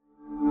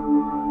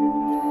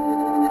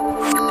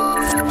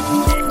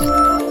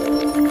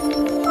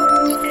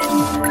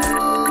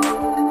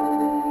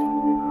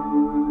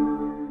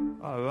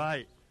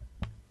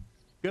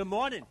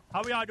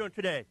How are y'all doing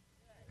today?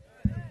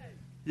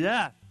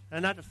 Yes.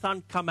 And then the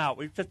sun come out.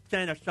 We just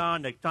sang a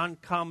song. The sun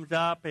comes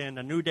up and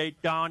a new day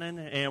dawning.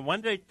 And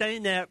when they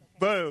sing that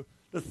verse,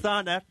 the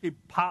sun actually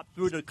popped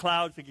through the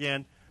clouds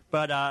again.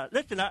 But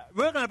listen,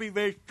 we're going to be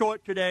very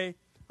short today.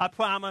 I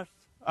promise.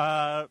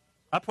 I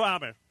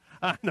promise.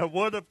 On the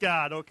Word of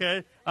God,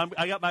 okay?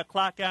 I got my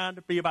clock on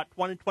to be about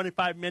 20,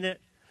 25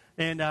 minutes.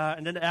 And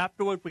then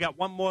afterwards, we got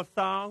one more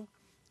song.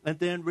 And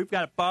then we've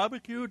got a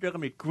barbecue. They're going to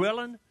be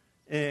grilling.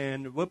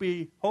 And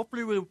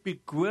hopefully we'll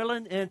be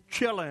grilling and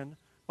chilling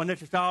when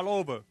this is all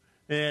over.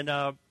 And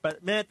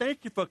but man, thank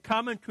you for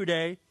coming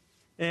today.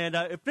 And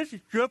if this is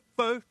your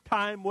first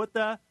time with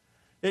us,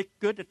 it's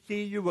good to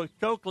see you. We're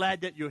so glad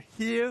that you're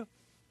here.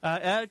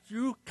 As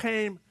you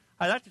came,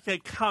 I'd like to say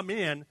come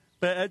in,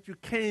 but as you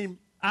came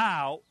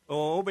out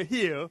or over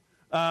here,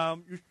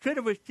 you should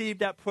have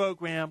received that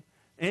program.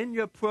 In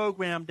your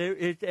program, there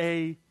is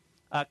a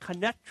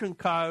connection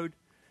card.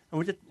 And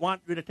we just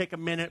want you to take a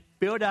minute,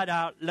 fill that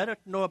out, let us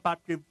know about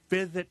your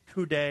visit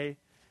today.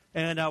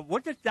 And we're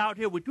just out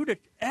here. We do this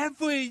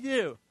every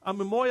year on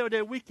Memorial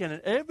Day weekend.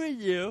 And every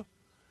year,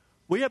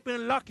 we have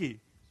been lucky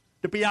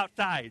to be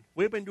outside.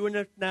 We've been doing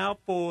this now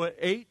for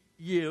 8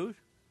 years.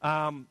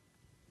 And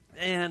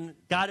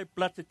God has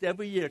blessed us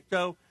every year.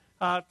 So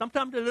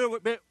sometimes a little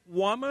bit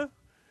warmer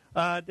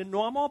than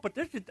normal, but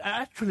this is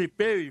actually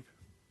very,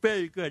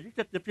 very good. You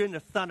just, if you're in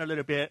the sun a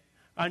little bit,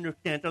 I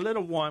understand. It's a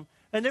little warm.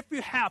 And if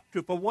you have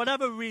to, for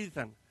whatever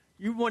reason,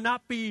 you will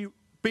not be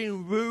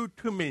being rude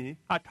to me.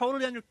 I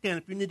totally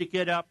understand if you need to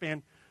get up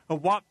and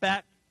walk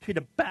back to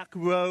the back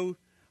row.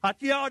 I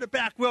see all the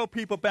back row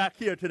people back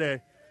here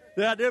today.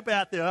 Yeah, they're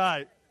back there.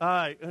 All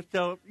right.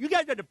 So you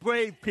guys are the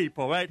brave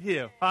people right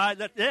here. All right,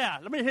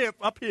 let me hear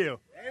up here.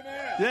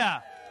 Amen.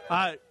 Yeah. All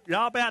right,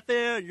 y'all back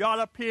there, y'all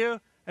up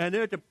here, and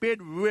there's a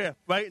big rift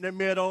right in the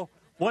middle.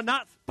 We're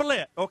not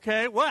split,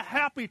 okay? We're a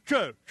happy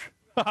church.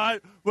 All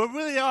right? We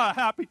really are a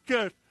happy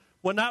church.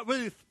 We're not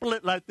really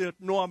split like this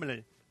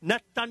normally.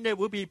 Next Sunday,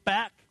 we'll be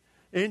back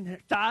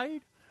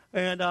inside.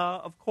 And,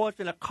 of course,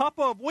 in a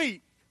couple of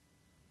weeks,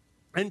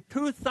 and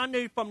 2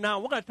 Sundays from now,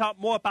 we're going to talk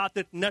more about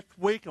this next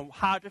week and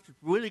how this is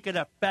really going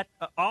to affect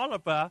all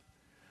of us.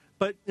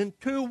 But in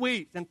 2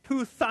 weeks, in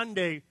 2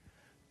 Sundays,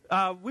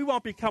 we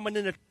won't be coming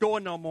in the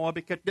store no more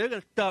because they're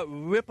going to start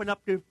ripping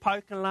up this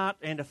parking lot.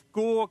 And the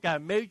school got a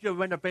major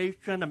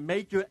renovation, a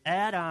major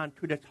add-on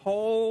to this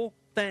whole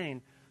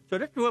thing. So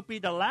this will be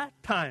the last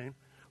time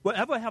we'll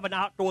ever have an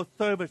outdoor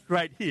service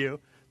right here,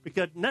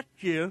 because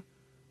next year,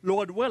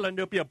 Lord willing,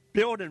 there'll be a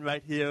building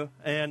right here,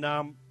 and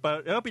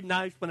but it'll be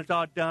nice when it's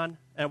all done,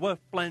 and we'll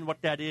explain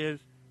what that is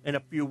in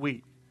a few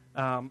weeks.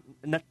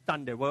 Next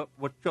Sunday, we'll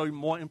show you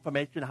more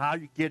information, how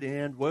you get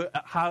in,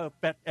 how it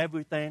affects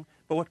everything,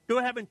 but we're still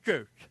having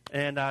church,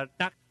 and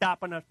not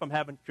stopping us from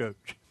having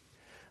church.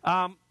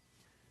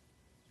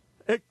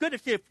 It's good to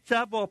see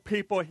several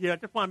people here. I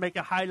just want to make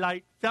a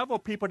highlight. Several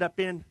people that have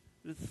been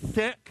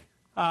sick,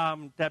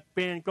 that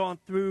been going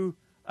through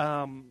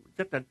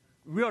just a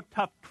real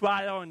tough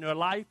trial in their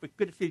life. It's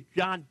good to see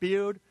John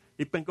Beard.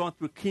 He's been going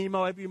through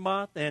chemo every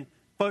month, and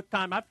first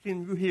time I've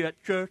seen you here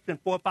at church in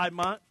 4 or 5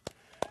 months.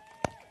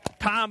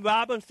 Tom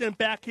Robinson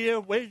back here.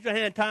 Raise your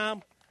hand,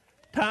 Tom.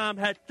 Tom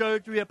had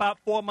surgery about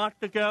 4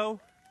 months ago.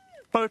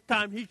 First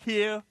time he's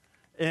here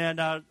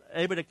and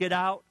able to get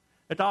out.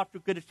 It's also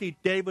good to see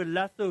David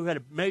Lesser, who had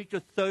a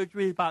major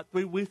surgery about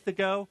 3 weeks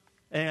ago,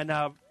 and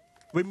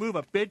remove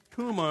a big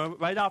tumor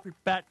right off his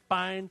back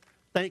spine.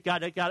 Thank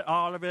God they got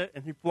all of it,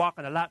 and he's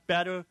walking a lot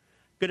better.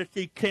 Good to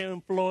see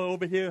Karen Floyd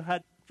over here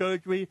had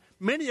surgery.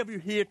 Many of you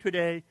here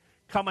today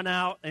coming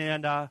out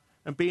and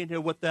being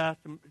here with us.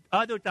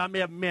 Others I may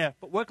have met,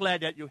 but we're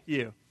glad that you're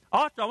here.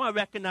 Also, I want to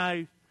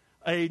recognize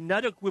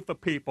another group of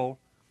people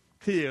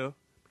here,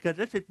 because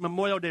this is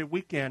Memorial Day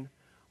weekend.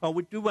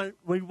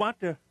 We want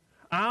to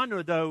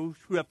honor those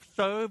who have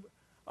served,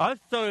 are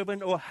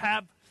serving, or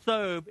have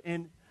served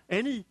in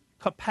any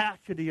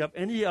capacity of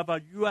any of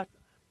our U.S.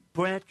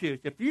 branches.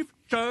 If you've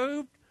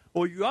served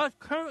or you are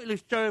currently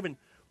serving,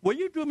 will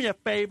you do me a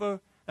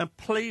favor and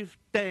please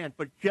stand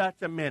for just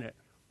a minute?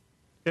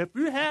 If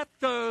you have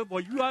served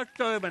or you are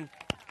serving,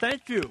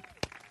 thank you.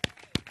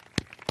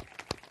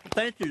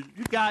 Thank you.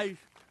 You guys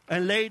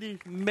and ladies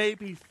may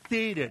be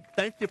seated.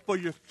 Thank you for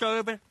your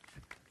service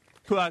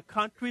to our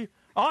country.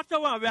 I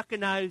also want to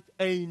recognize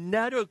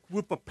another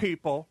group of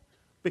people,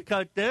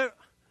 because their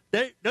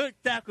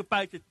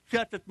sacrifice is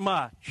just as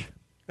much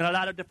in a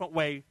lot of different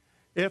ways.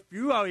 If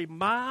you are a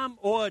mom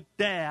or a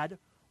dad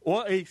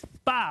or a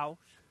spouse,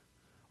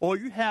 or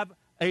you have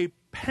a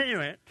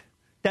parent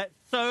that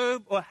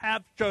served or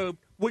have served,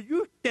 will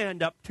you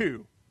stand up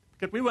too?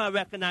 Because we want to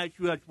recognize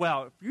you as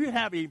well. If you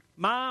have a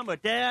mom or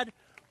dad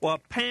or a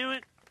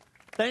parent,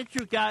 thank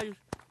you guys.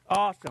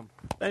 Awesome.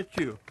 Thank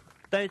you.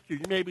 Thank you.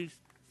 You may be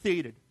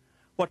seated.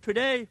 Well,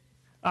 today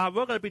we're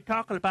going to be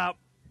talking about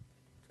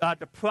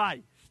the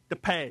price to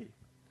pay.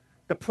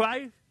 The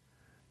price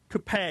to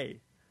pay.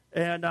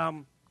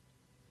 And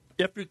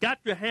if you got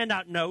your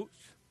handout notes,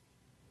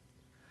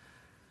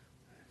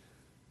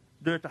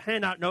 There's a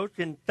handout notes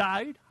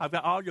inside. I've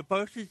got all your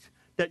verses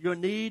that you'll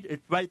need.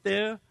 It's right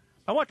there.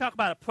 I want to talk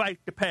about a price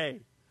to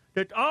pay.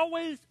 There's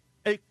always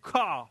a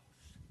cost.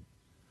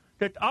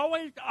 There's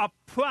always a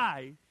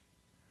price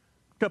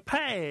to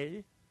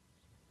pay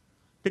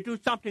to do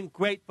something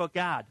great for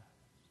God.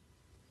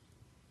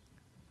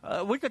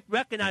 We just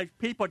recognize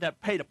people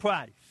that pay the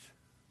price.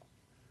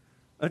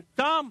 And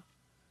some,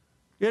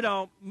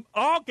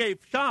 all gave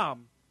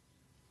some.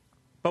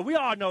 But we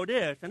all know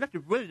this, and that's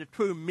really the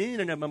true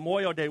meaning of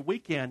Memorial Day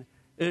weekend,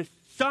 is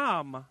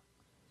some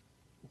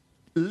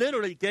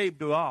literally gave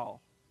their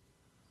all.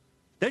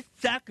 They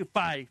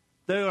sacrificed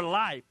their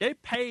life. They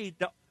paid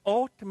the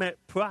ultimate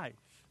price.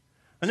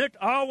 And there's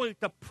always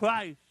the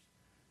price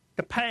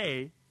to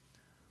pay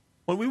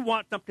when we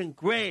want something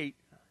great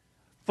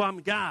from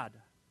God.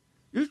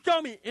 You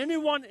show me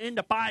anyone in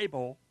the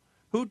Bible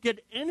who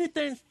did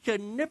anything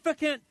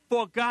significant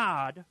for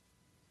God,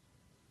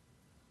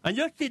 and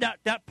you'll see that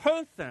that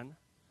person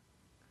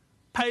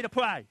paid a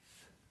price.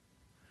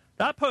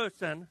 That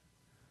person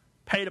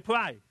paid a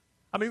price.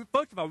 I mean,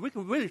 first of all, we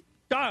can really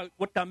start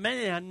with a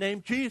man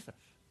named Jesus.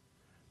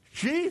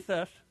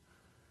 Jesus,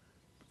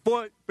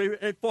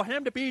 for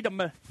him to be the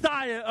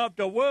Messiah of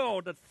the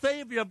world, the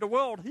Savior of the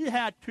world, he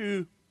had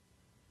to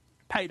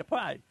pay the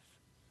price.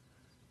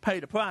 Pay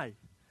the price.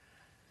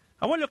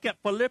 I want to look at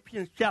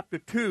Philippians chapter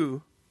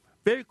 2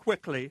 very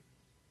quickly.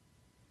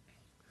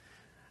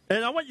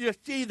 And I want you to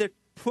see the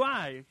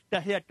price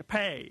that he had to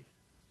pay.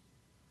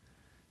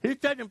 He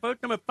said in verse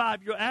number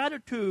 5, your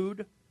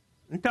attitude,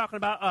 and talking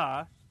about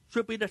us,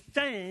 should be the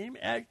same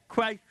as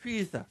Christ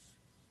Jesus,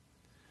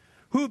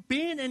 who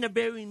being in the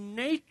very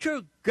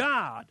nature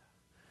God,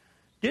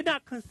 did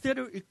not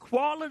consider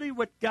equality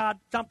with God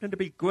something to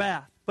be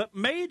grasped, but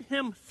made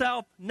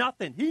himself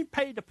nothing. He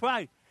paid the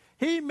price.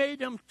 He made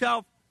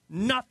himself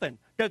nothing.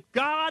 The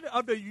God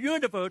of the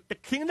universe, the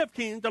King of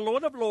kings, the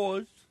Lord of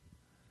lords,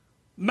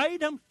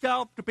 made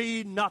himself to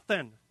be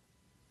nothing.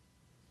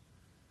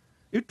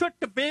 He took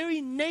the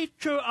very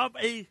nature of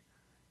a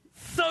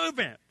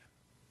servant,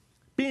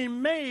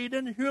 being made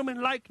in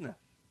human likeness.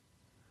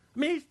 I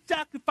mean, he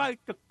sacrificed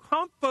the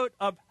comfort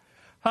of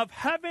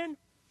heaven.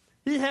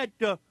 He had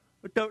the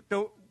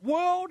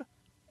world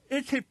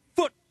is his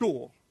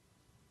footstool.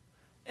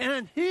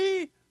 And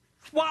he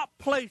swapped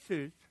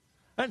places,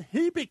 and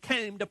he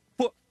became the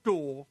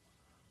footstool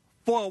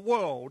for a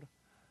world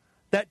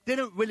that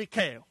didn't really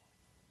care,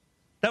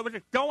 that was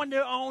just going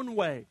their own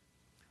way,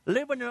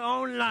 living their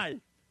own life.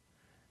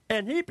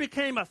 And he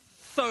became a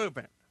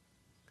servant.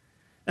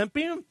 And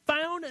being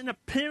found in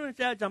appearance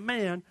as a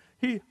man,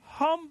 he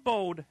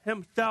humbled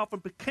himself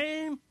and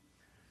became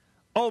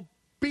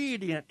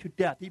obedient to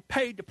death. He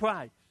paid the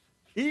price,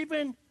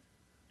 even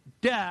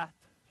death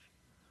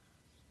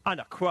on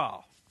a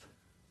cross.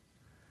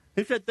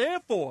 He said,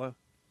 therefore,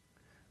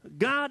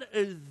 God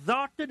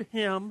exalted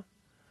him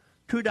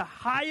to the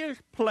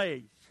highest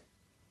place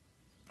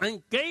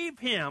and gave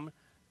him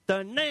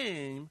the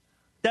name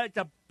that's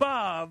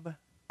above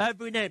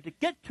every name. To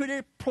get to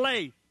this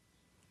place,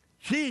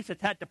 Jesus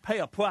had to pay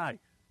a price.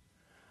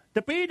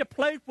 To be the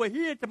place where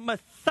he is the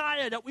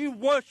Messiah that we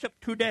worship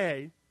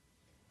today,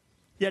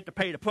 he had to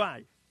pay the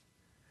price.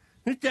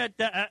 He said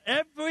that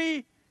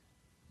every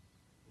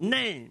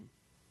name,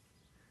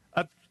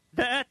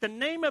 at the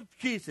name of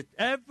Jesus,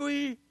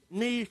 every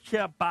knee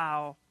shall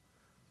bow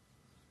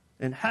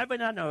in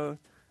heaven and earth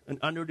and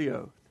under the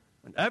earth.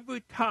 And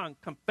every tongue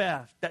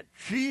confess that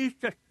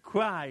Jesus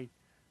Christ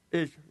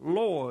is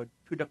Lord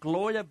to the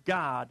glory of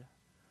God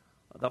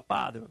the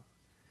Father.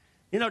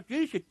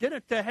 Jesus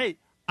didn't say, hey,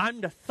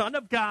 I'm the Son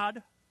of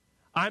God.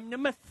 I'm the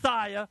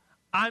Messiah.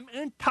 I'm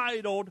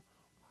entitled.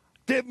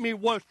 Give me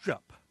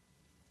worship.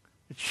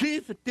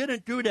 Jesus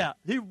didn't do that.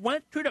 He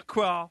went to the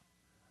cross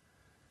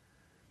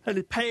and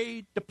he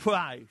paid the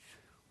price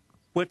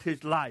with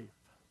his life.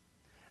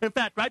 In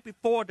fact, right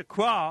before the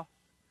cross,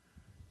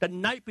 the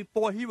night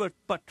before he was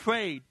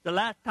betrayed, the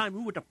last time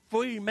he was a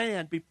free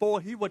man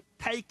before he was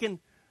taken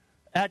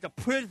as a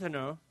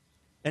prisoner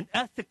and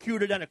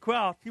executed on a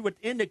cross, he was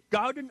in the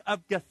Garden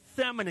of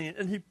Gethsemane,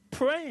 and he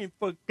praying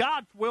for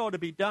God's will to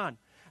be done.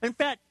 In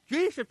fact,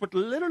 Jesus was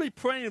literally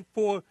praying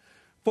for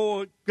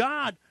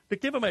God to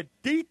give him a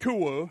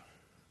detour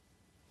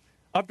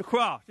of the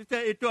cross. He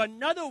said, is there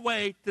another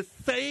way to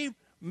save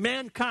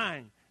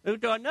mankind? Is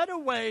there another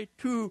way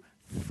to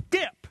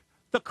skip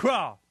the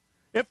cross?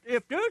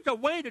 If there's a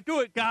way to do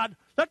it, God,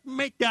 let's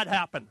make that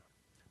happen.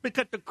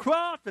 Because the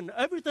cross and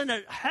everything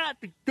that had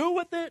to do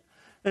with it,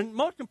 and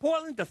most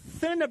importantly, the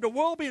sin of the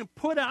world being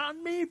put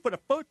on me for the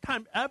first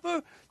time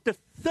ever, the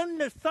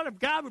sinless Son of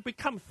God would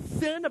become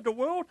sin of the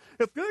world.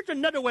 If there's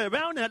another way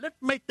around that,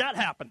 let's make that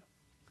happen.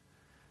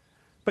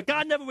 But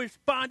God never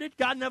responded.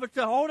 God never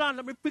said, hold on,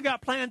 let me figure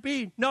out plan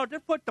B. No,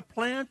 this was the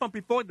plan from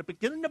before the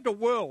beginning of the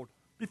world.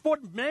 Before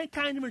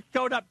mankind even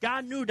showed up,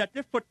 God knew that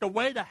this was the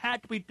way that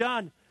had to be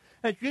done.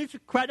 And Jesus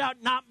cried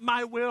out, not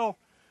my will,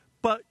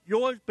 but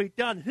yours be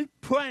done. He's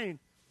praying,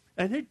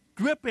 and he's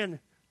dripping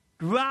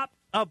drops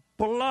of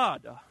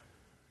blood.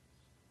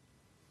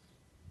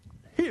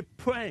 He's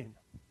praying.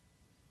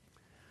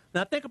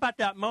 Now think about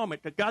that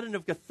moment, the Garden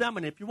of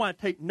Gethsemane. If you want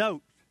to take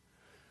notes,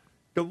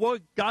 the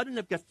word Garden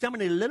of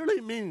Gethsemane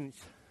literally means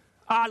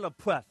olive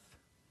press,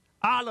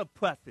 olive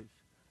presses.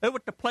 It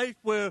was the place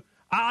where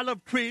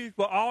olive trees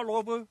were all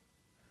over,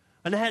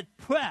 and they had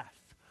press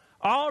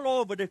all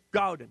over this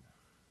garden,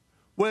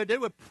 where they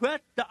would press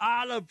the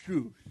olive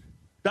juice,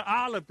 the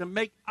olive, to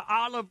make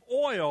olive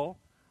oil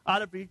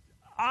out of these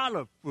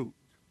olive fruits.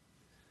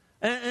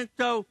 And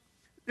so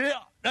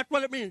that's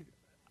what it means.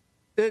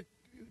 It's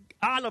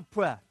olive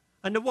press.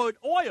 And the word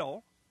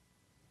oil,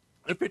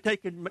 if you're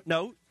taking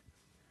notes,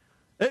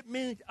 it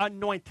means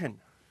anointing.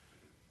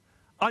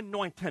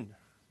 Anointing.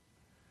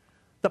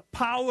 The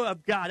power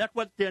of God. That's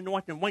what the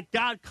anointing. When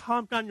God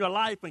comes on your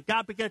life, when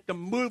God begins to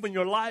move in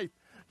your life,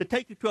 to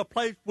take you to a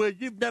place where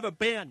you've never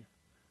been.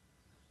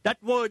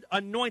 That word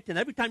anointing,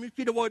 every time you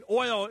see the word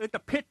oil, it's a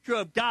picture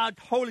of God's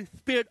Holy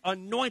Spirit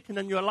anointing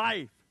in your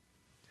life.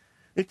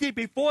 You see,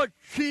 before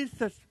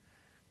Jesus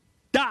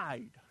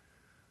died,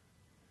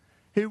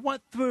 he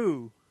went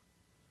through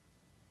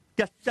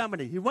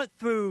Gethsemane. He went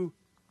through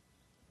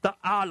the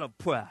olive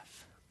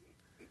press.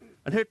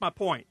 And here's my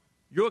point.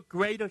 Your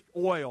greatest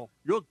oil,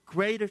 your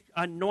greatest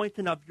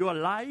anointing of your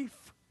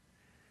life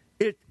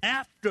is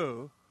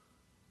after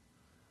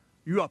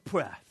you are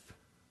pressed.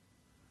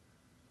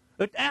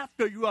 It's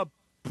after you are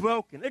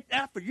broken. It's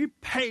after you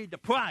paid the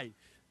price.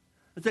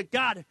 And say,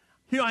 God,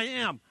 here I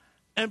am.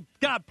 And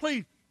God,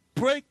 please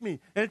break me.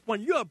 And it's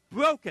when you're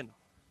broken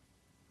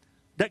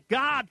that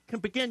God can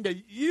begin to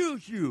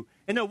use you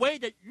in a way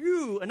that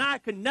you and I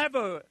can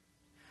never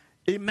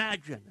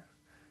imagine.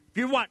 If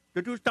you want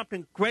to do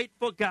something great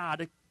for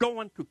God, it's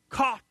going to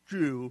cost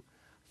you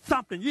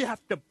something. You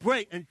have to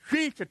break. And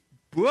Jesus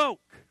broke.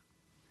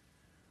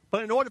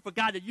 But in order for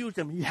God to use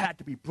him, he had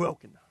to be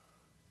broken.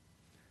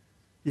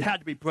 He had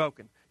to be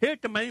broken. Here's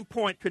the main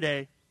point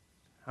today.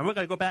 And we're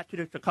going to go back to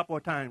this a couple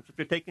of times if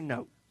you're taking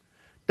notes.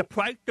 The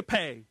price to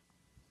pay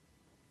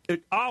is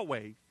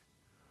always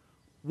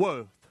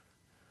worth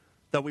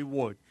the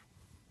reward.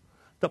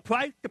 The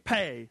price to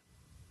pay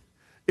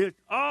is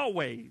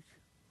always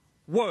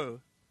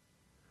worth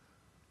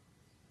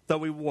the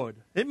reward.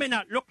 It may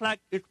not look like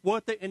it's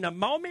worth it in the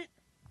moment,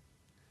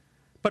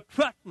 but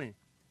trust me,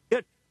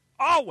 it's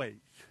always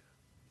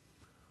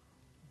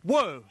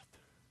worth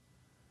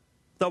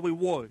the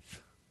rewards.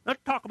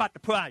 Let's talk about the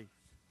price.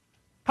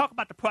 Talk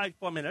about the price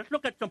for a minute. Let's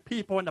look at some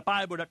people in the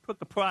Bible that took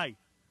the price.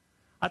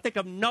 I think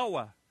of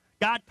Noah.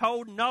 God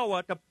told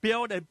Noah to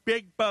build a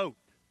big boat,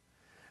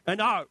 an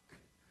ark.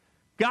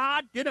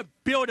 God didn't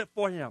build it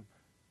for him.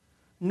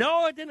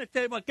 Noah didn't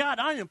say, well, God,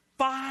 I am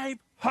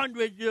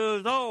 500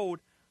 years old,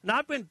 and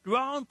I've been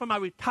drawn from my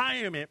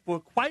retirement for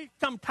quite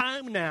some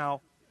time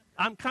now.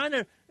 I'm kind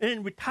of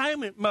in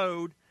retirement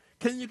mode.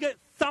 Can you get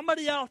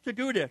somebody else to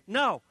do this?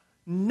 No.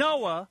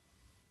 Noah,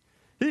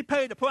 he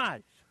paid the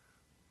price.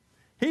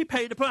 He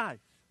paid the price.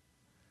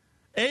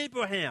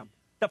 Abraham,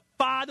 the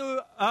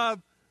father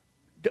of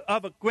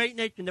a great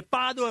nation, the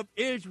father of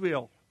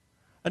Israel.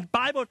 And the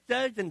Bible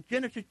says in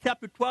Genesis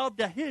chapter 12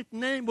 that his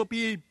name will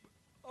be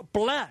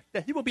blessed,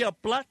 that he will be a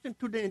blessing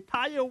to the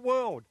entire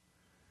world.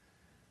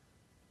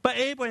 But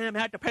Abraham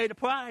had to pay the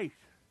price.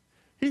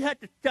 He had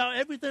to sell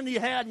everything he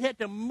had. He had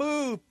to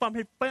move from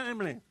his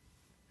family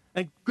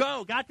and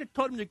go. God just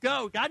told him to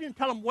go. God didn't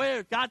tell him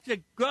where. God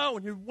said go,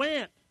 and he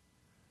went.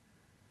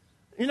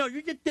 You know,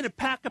 you just didn't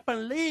pack up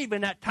and leave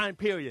in that time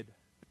period.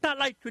 It's not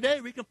like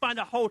today we can find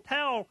a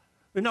hotel,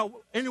 you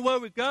know, anywhere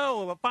we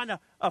go, or find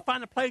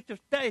a place to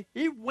stay.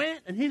 He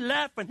went and he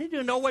left, and he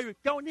didn't know where he was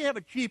going. He didn't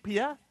have a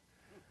GPS.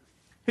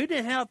 He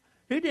didn't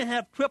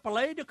have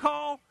AAA to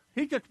call.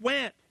 He just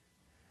went,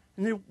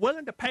 and he was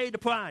willing to pay the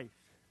price.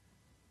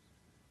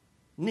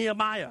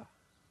 Nehemiah,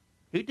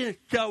 he didn't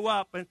show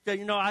up and say,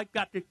 you know, I've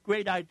got this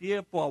great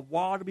idea for a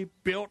wall to be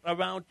built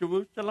around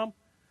Jerusalem.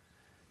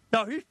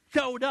 No, he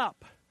showed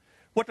up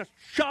with a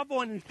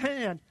shovel in his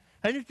hand,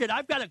 and he said,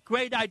 I've got a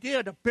great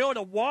idea to build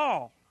a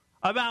wall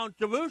around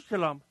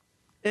Jerusalem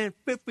in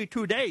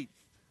 52 days,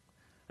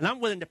 and I'm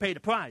willing to pay the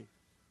price.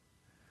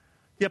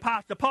 The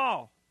Apostle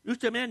Paul, you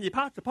say, man, the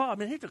Apostle Paul,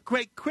 man, he's a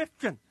great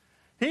Christian.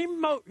 He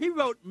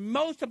wrote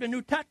most of the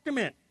New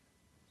Testament,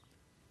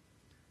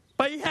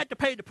 but he had to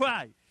pay the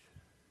price.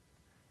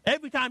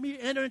 Every time he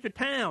entered into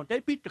town, they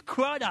beat the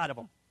crud out of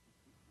him.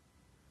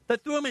 They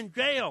threw him in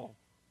jail,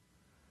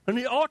 and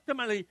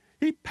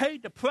he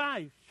paid the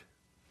price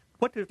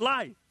with his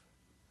life.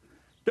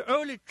 The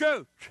early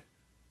church,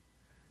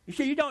 you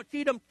see, you don't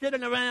see them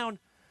sitting around,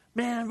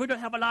 man, we don't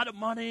have a lot of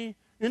money.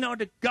 You know,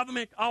 the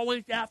government's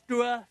always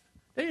after us.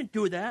 They didn't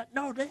do that.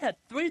 No, they had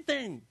three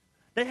things.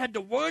 They had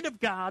the Word of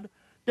God,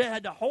 they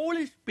had the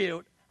Holy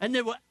Spirit, and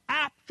they were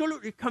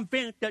absolutely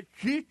convinced that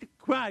Jesus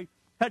Christ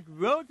had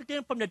rose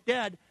again from the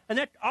dead, and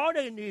that's all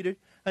they needed.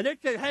 And they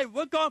said, hey,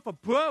 we're going for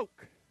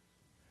broke.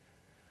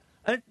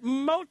 And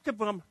most of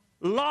them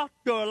lost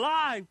their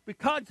lives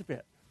because of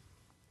it.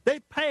 They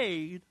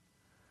paid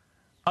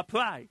a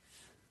price.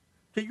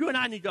 So you and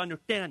I need to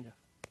understand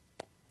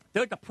this.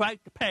 There's a price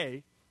to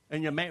pay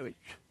in your marriage.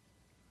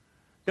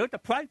 There's a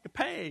price to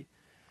pay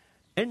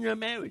in your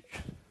marriage.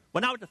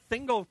 When I was a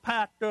single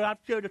pastor, I've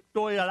shared the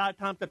story a lot of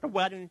times at the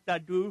weddings I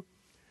do.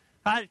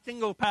 I had a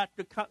single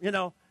pastor,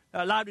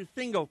 a lot of these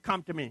singles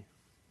come to me.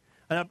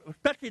 And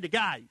especially the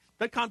guys.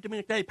 They come to me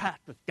and say,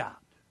 Pastor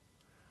Scott,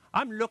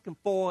 I'm looking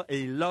for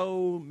a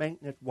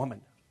low-maintenance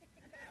woman.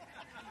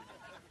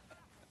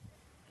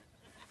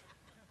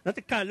 I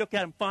just kind of look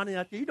at him funny.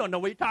 I say, you don't know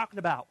what you're talking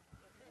about.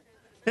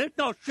 There's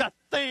no such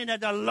thing as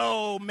a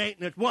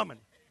low-maintenance woman.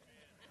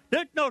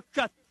 There's no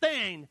such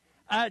thing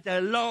as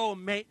a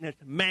low-maintenance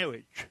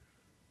marriage.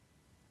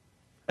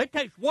 It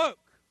takes work.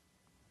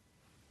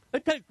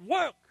 It takes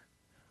work.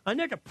 And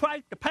there's a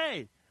price to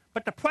pay.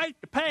 But the price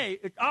to pay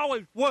is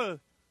always worth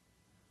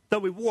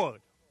the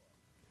reward.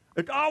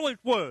 It's always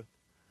worth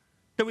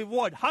the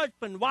reward.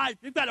 Husband, wife,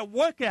 you've got to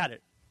work at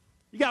it.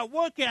 You got to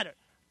work at it.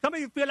 Some of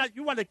you feel like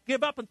you want to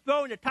give up and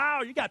throw in the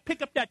towel. You got to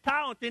pick up that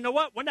towel and say, you know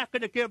what? We're not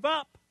going to give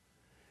up.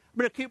 I'm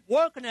going to keep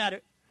working at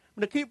it.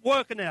 I'm going to keep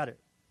working at it.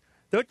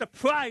 There's a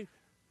price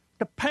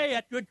to pay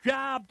at your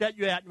job that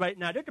you're at right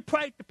now. There's a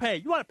price to pay.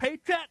 You want a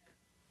paycheck?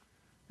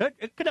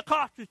 It's going to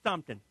cost you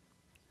something.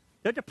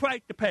 There's a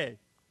price to pay.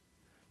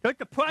 There's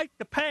a price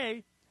to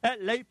pay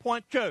at Lake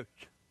Point Church.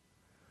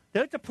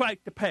 There's a price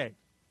to pay.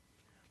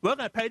 We're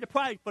going to pay the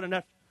price for the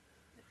next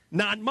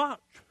 9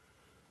 months.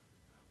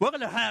 We're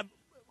going to have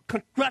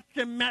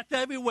construction mess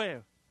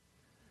everywhere.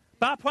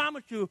 But I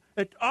promise you,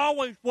 it's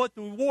always worth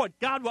the reward.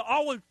 God will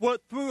always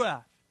work through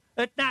us.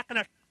 It's not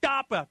going to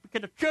stop us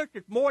because the church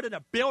is more than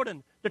a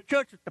building. The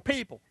church is the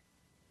people.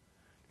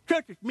 The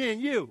church is me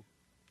and you.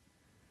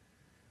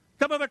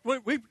 Some of us,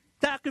 we've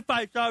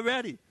sacrificed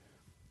already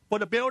for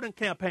the building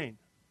campaign.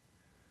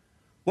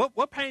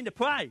 We're paying the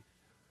price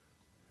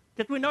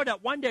because we know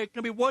that one day it's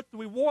going to be worth the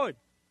reward.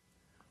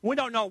 We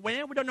don't know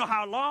when, we don't know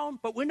how long,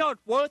 but we know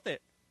it's worth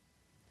it.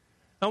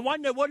 And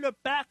one day we'll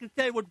look back and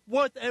say it was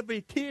worth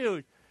every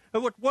tear. It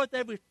was worth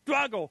every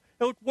struggle.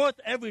 It was worth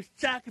every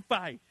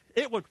sacrifice.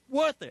 It was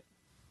worth it.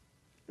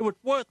 It was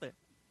worth it.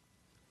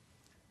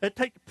 It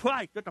takes a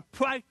price. There's a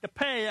price to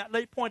pay at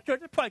Lake Point Church.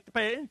 There's a price to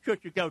pay at any church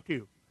you go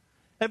to.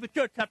 Every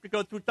church has to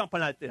go through something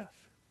like this.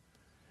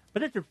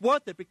 But this is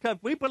worth it because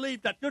we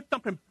believe that there's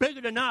something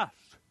bigger than us.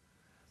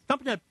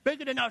 Something that's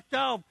bigger than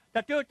ourselves.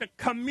 That there's a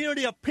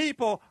community of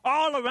people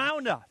all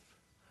around us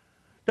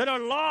that are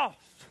lost,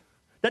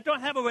 that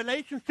don't have a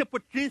relationship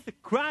with Jesus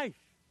Christ.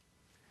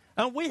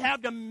 And we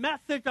have the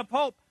message of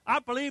hope. I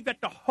believe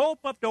that the hope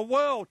of the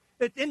world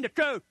is in the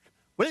church.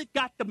 We've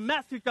got the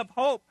message of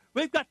hope.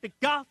 We've got the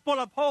gospel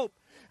of hope.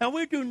 And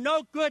we do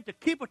no good to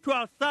keep it to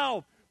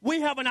ourselves.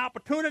 We have an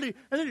opportunity,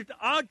 and it is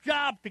our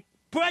job to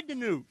spread the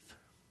news,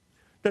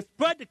 to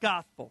spread the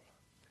gospel.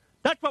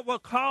 That's what we're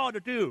called to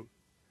do.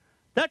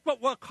 That's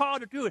what we're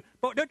called to do.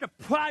 But there's a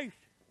price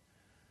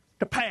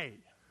to pay.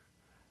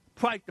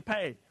 Price to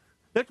pay.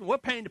 Listen, we're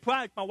paying the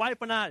price. My wife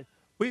and I,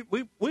 we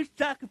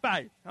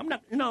sacrifice. I'm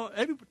not,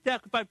 every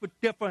sacrifice was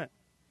different.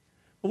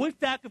 But we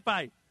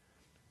sacrificed.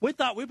 We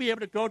thought we'd be able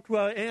to go to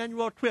an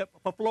annual trip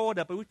for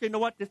Florida, but we said, you know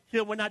what, this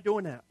year we're not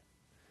doing that.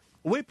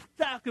 We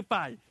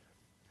sacrificed.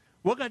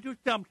 We're going to do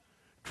some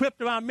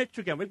trips around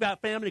Michigan. We've got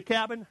a family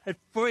cabin. It's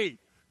free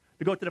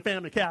to go to the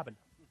family cabin.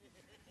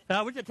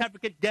 We just have to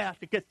get gas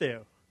to get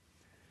there.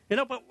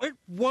 But it's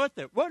worth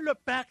it. We'll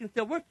look back and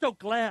say, we're so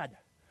glad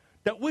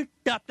that we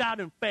stepped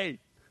out in faith.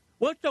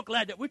 We're so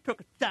glad that we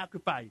took a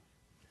sacrifice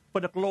for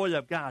the glory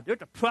of God.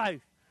 There's a price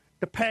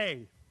to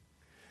pay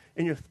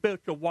in your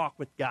spiritual walk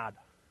with God.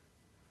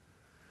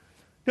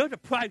 There's a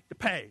price to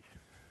pay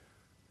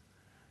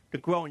to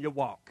grow in your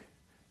walk.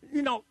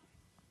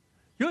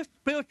 Your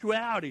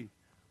spirituality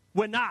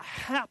will not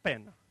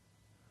happen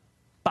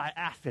by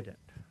accident.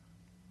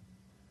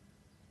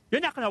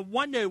 You're not going to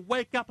one day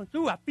wake up and say,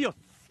 I feel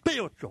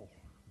spiritual.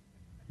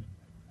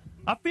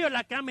 I feel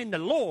like I'm in the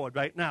Lord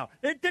right now.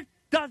 It just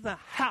doesn't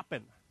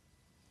happen.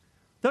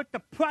 There's the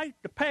price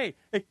to pay.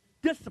 It's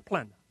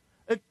discipline.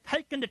 It's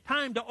taking the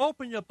time to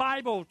open your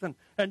Bibles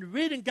and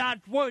reading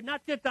God's Word,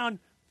 not just on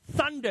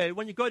Sunday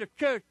when you go to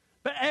church,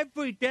 but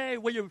every day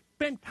when you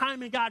spend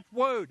time in God's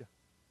Word,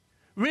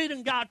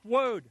 reading God's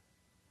Word,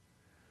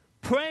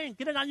 praying,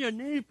 getting on your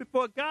knees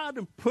before God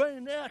and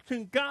praying,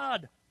 asking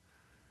God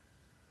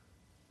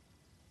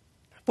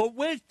for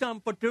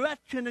wisdom, for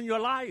direction in your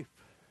life.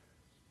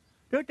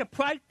 There's a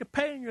price to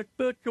pay in your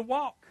spiritual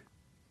walk.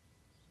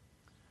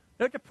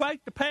 There's a price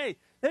to pay.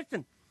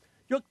 Listen,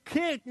 your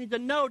kids need to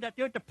know that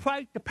there's a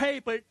price to pay,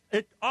 but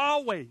it's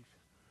always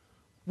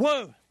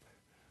worth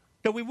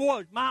the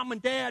reward. Mom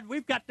and Dad,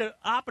 we've got the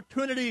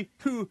opportunity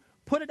to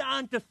put it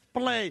on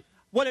display,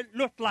 what it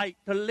looks like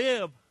to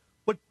live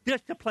with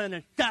discipline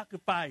and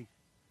sacrifice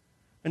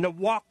and to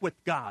walk with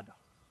God.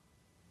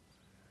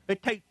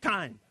 It takes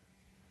time.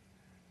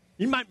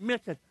 You might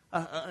miss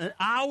an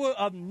hour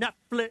of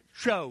Netflix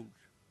shows.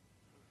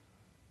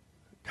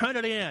 Turn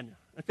it in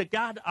and say,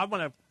 God, I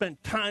want to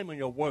spend time in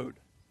your Word.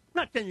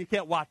 I'm not saying you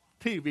can't watch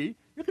TV.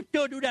 You can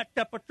still do that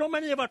stuff, but so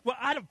many of us, we're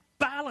out of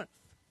balance.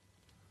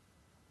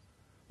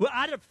 We're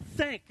out of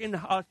sync in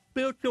our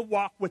spiritual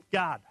walk with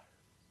God.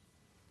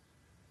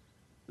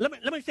 Let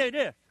me say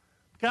this,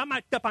 because I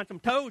might step on some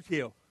toes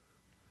here.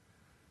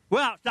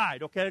 We're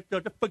outside, okay?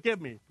 So just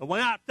forgive me. But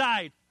when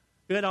outside,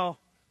 I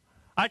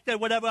say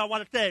whatever I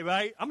want to say,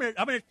 right? I'm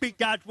gonna speak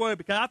God's word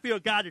because I feel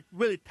God is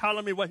really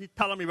telling me what he's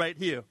telling me right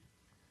here.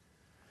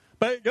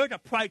 But there's a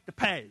price to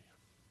pay.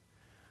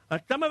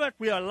 And some of us,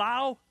 we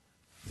allow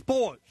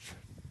sports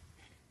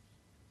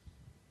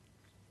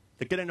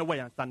to get in the way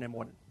on Sunday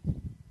morning.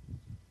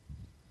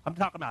 I'm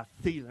talking about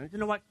season. You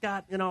know what,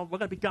 God? We're going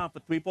to be gone for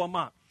 3-4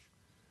 months.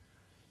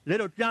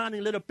 Little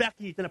Johnny, little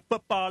Becky's in a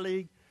football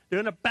league. They're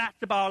in a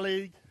basketball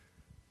league.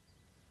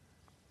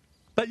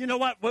 But you know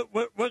what?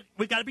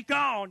 We got to be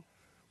gone.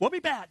 We'll be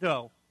back,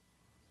 though.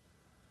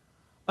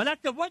 And I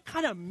said, what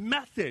kind of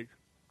message,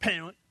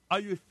 parent, are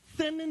you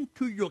sending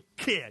to your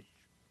kids?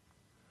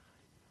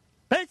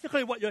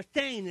 Basically, what you're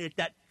saying is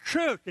that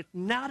church is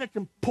not as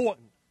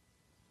important.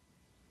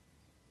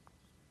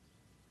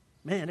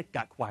 Man, it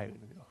got quiet.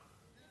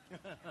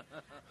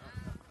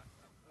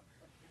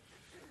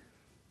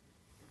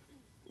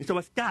 And so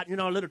Scott,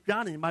 little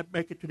Johnny might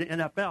make it to the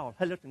NFL.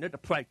 Hey, listen, there's a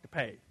price to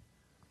pay.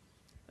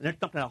 And there's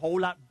something a whole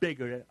lot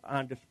bigger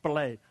on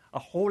display, a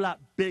whole lot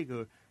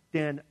bigger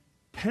than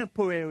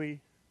temporary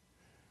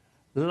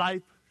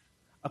life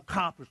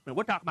accomplishment.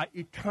 We're talking about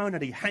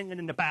eternity hanging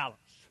in the balance.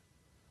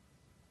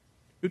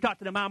 You talk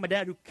to the mom and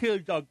dad whose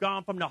kids are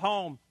gone from the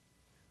home,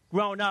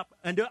 grown up,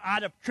 and they're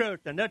out of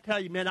church, and they'll tell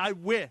you, man, I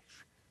wish,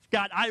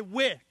 Scott, I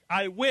wish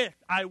I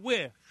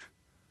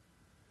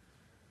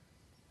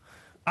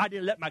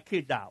didn't let my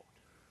kids out.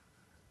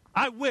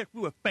 I wish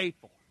we were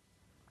faithful.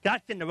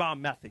 That's in the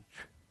wrong message.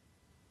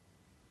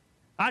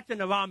 I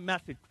send the wrong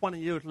message 20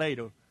 years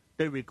later,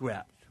 they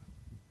regret.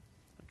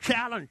 I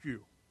challenge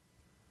you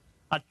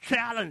to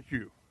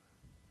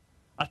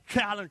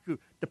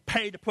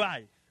pay the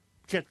price.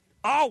 Just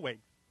always,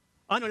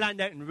 underline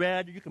that in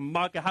red, you can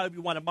mark it however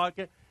you want to mark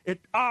it.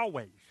 It's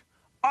always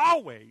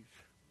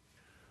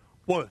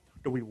worth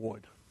the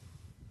reward.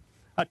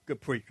 That's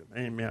good preaching.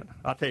 Amen.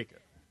 I'll take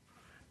it.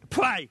 The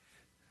price,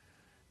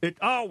 it's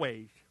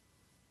always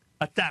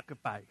a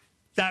sacrifice.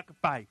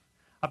 Sacrifice.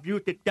 I've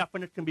used this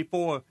definition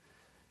before.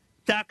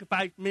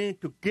 Sacrifice means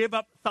to give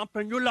up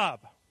something you love.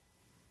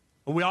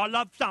 And we all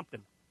love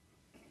something.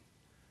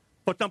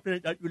 For something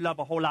that you love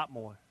a whole lot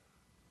more.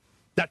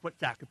 That's what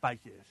sacrifice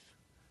is.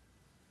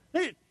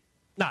 It's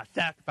not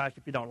sacrifice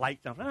if you don't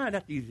like something.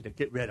 That's easy to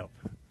get rid of.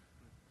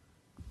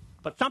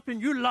 But something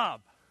you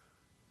love,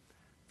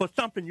 for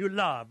something you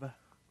love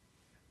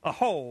a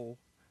whole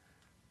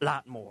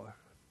lot more.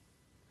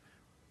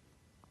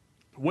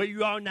 Where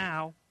you are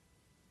now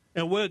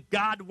and where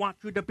God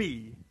wants you to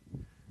be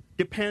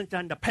depends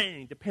on the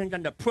pain, depends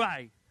on the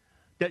price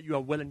that you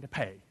are willing to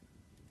pay.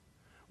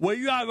 Where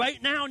you are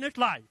right now in this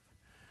life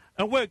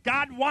and where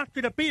God wants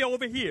you to be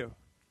over here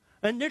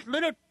in this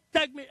little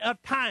segment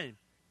of time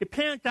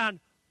depends on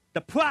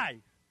the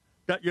price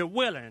that you're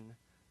willing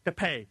to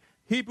pay.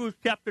 Hebrews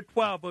chapter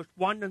 12, verse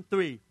 1 and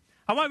 3.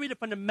 I want to read it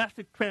from the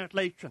Message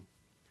translation.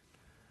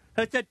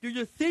 It said, do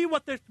you see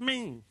what this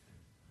means?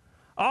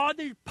 All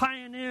these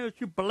pioneers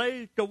who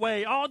blazed the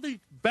way, all these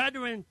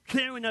veterans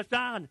cheering us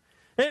on,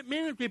 it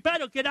means we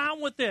better get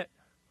on with it.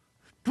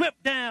 Strip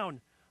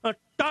down and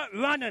start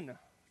running.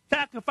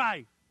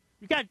 Sacrifice.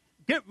 You got to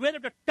get rid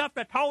of the stuff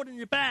that's holding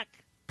you back.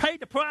 Pay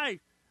the price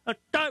and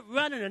start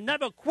running and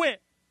never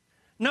quit.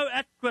 No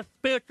extra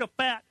spiritual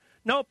fat.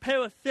 No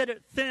parasitic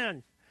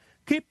sins.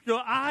 Keep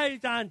your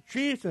eyes on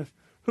Jesus,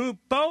 who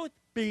both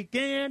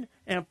began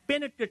and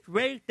finished this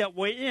race that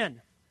we're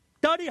in.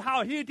 Study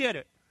how he did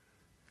it.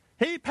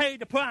 He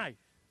paid the price.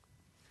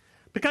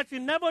 Because he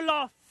never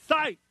lost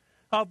sight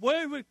of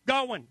where he was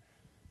going.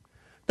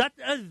 That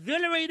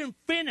exhilarating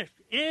finish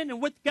in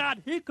and with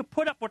God, he could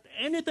put up with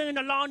anything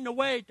along the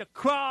way, the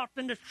cross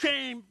and the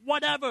shame,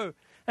 whatever.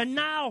 And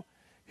now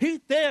he's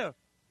there.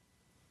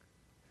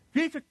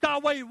 Jesus saw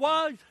where he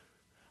was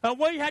and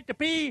where he had to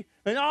be,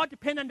 and all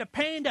depending on the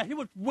pain that he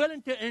was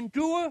willing to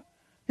endure.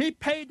 He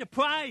paid the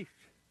price.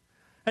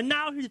 And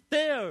now he's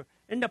there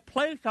in the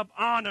place of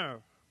honor.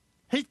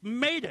 He's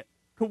made it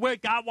to where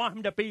God wants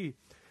him to be.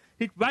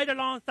 He's right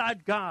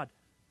alongside God.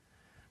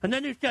 And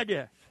then he said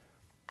this.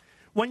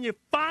 When you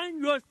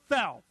find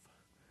yourself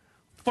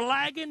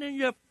flagging in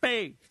your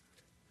face,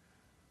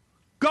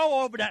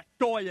 go over that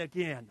story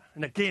again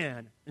and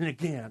again and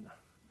again.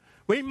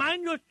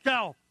 Remind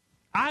yourself,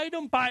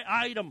 item by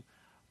item,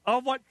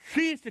 of what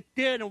Jesus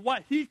did and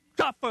what he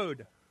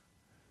suffered.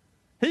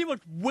 He was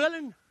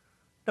willing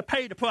to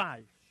pay the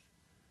price.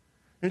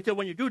 And so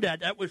when you do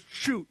that, that will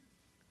shoot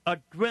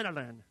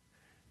adrenaline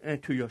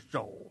into your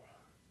soul.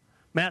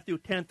 Matthew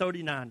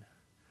 10:39.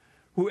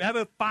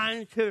 Whoever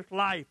finds his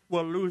life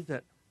will lose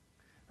it.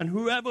 And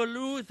whoever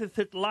loses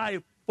his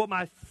life for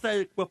my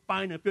sake will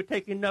find it. If you're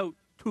taking note,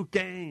 to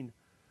gain,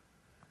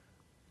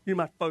 you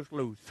must first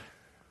lose.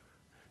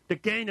 To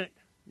gain it,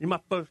 you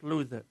must first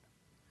lose it.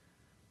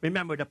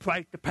 Remember, the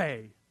price to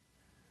pay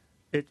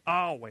is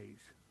always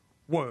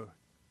worth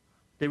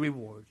the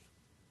rewards.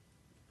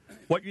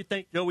 What you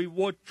think your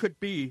reward should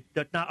be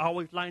does not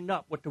always line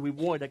up with the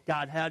reward that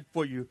God had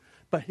for you.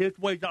 But his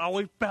ways are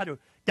always better.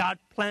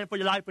 God's plan for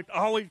your life is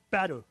always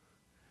better.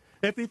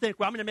 If you think,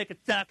 well, I'm going to make a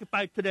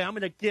sacrifice today, I'm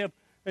going to give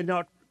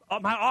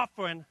my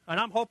offering, and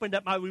I'm hoping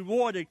that my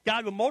reward is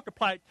God will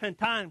multiply it 10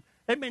 times,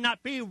 it may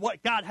not be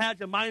what God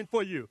has in mind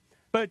for you.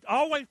 But it's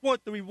always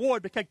worth the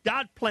reward because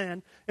God's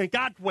plan and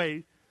God's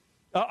ways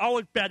are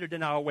always better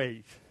than our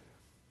ways.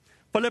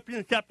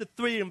 Philippians chapter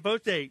 3 and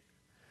verse 8.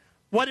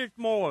 What is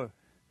more?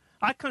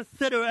 I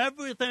consider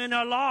everything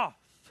a loss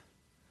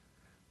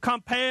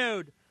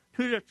compared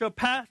to the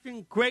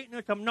surpassing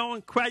greatness of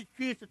knowing Christ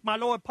Jesus, my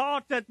Lord.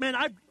 Paul says, man,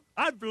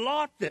 I've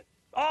lost it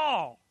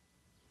all.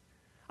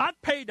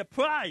 I've paid the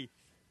price.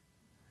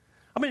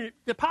 I mean,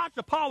 the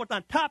Apostle Paul was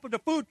on top of the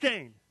food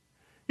chain.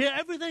 He had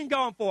everything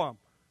going for him.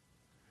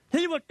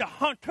 He was the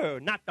hunter,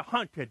 not the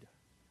hunted.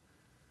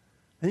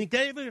 And he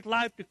gave his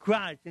life to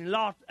Christ and he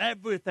lost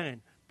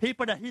everything.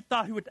 People that he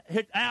thought he was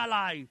his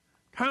allies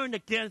turned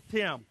against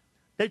him.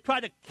 They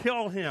tried to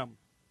kill him.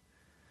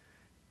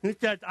 He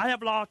says, I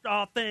have lost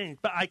all things,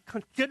 but I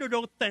consider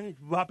those things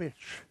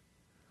rubbish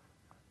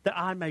that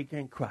I may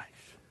gain Christ.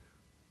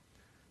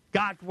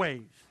 God's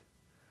ways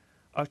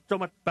are so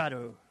much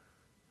better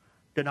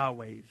than our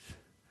ways.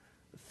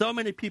 So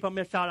many people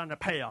miss out on the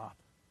payoff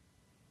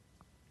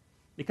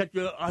because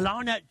you're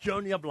along that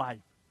journey of life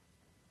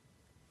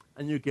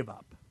and you give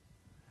up.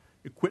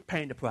 You quit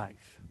paying the price.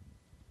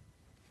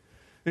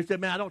 You say,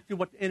 man, I don't see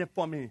what's in it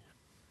for me.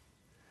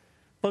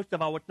 First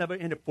of all, what's never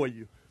in it for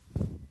you.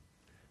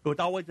 It was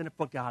always in it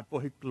for God,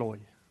 for His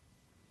glory.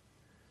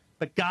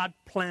 But God's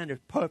plan is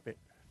perfect.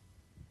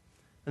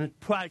 And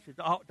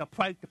the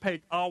price to pay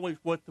is always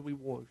worth the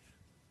rewards.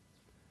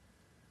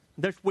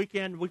 This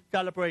weekend we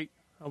celebrate,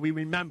 or we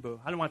remember.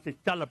 I don't want to say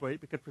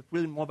celebrate because it's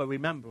really more of a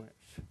remembrance.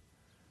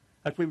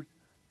 As we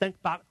think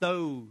about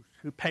those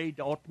who paid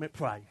the ultimate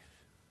price.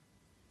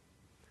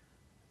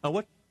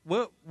 And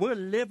we're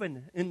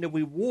living in the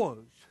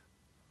rewards.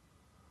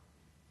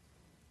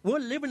 We're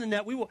living in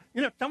that.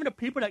 Some of the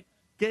people that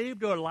gave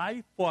their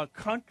life for a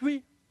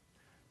country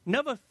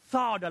never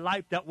saw the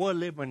life that we're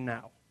living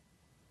now.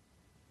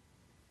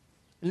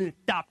 And it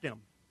stopped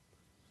them.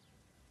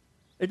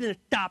 It didn't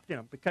stop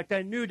them because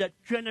they knew that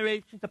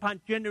generations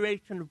upon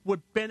generations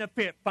would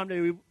benefit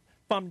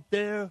from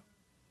their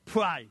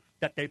price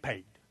that they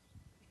paid.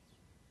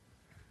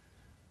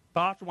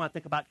 But I also want to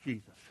think about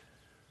Jesus.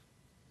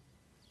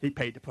 He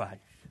paid the price.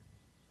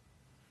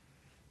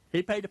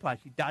 He paid the price.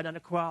 He died on the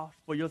cross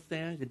for your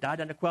sins. He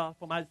died on the cross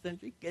for my sins.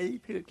 He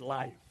gave his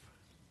life.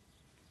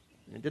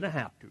 And he didn't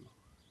have to,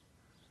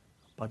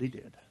 but he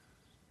did.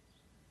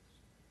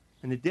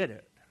 And he did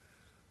it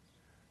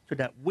so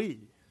that we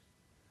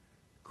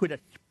could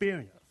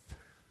experience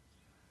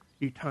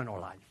eternal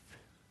life.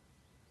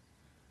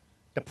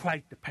 The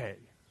price to pay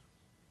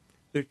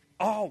is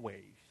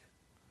always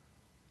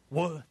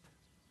worth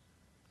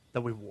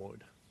the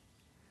reward.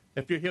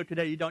 If you're here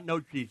today, you don't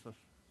know Jesus.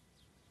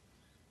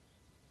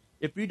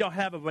 If you don't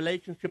have a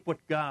relationship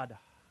with God,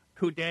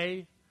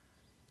 today,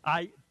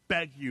 I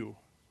beg you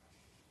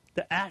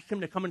to ask Him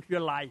to come into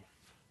your life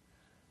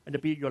and to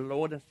be your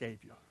Lord and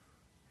Savior.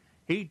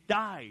 He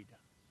died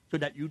so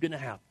that you didn't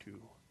have to,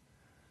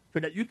 so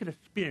that you could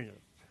experience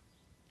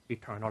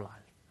eternal life.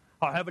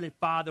 Our Heavenly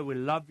Father, we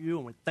love you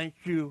and we thank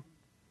you.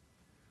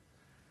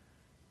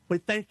 We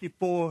thank you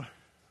for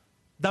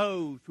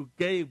those who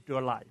gave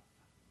their life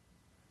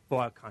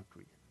for our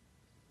country.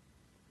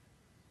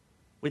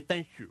 We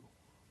thank you.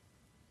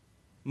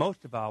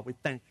 Most of all, we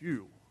thank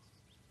you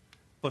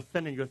for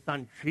sending your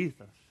Son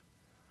Jesus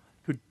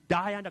to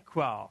die on the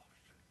cross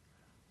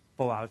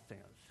for our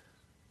sins.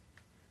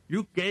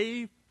 You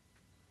gave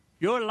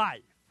your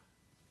life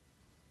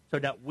so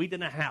that we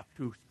didn't have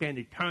to spend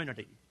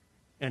eternity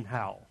in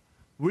hell.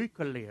 We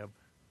could live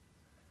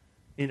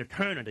in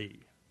eternity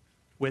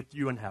with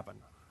you in heaven.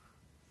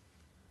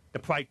 The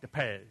price to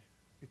pay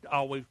is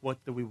always worth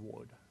the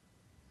reward.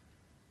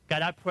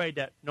 God, I pray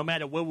that no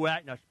matter where we're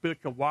at in our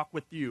spiritual walk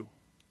with you,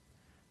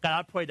 God,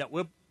 I pray that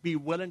we'll be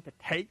willing to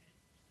take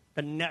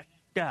the next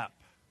step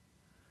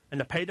and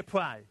to pay the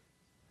price.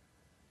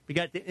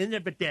 Because at the end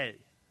of the day,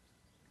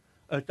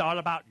 it's all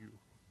about you.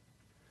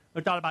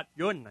 It's all about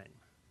your name.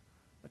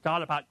 It's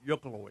all about your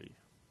glory.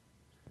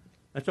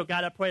 And so,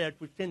 God, I pray as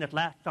we sing this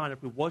last song,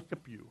 as we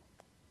worship you,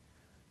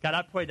 God,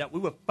 I pray that we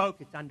will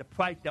focus on the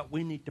price that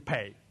we need to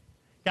pay.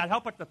 God,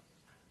 help us to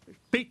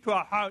speak to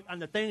our heart on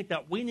the things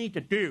that we need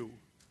to do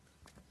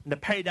and to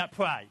pay that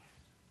price.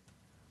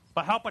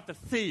 But help us to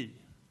see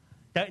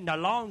that in the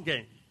long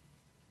game,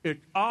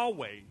 it's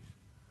always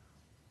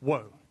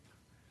worth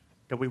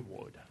the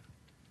reward.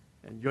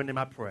 In your name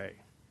I pray.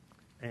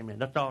 Amen.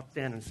 Let's all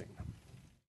stand and sing.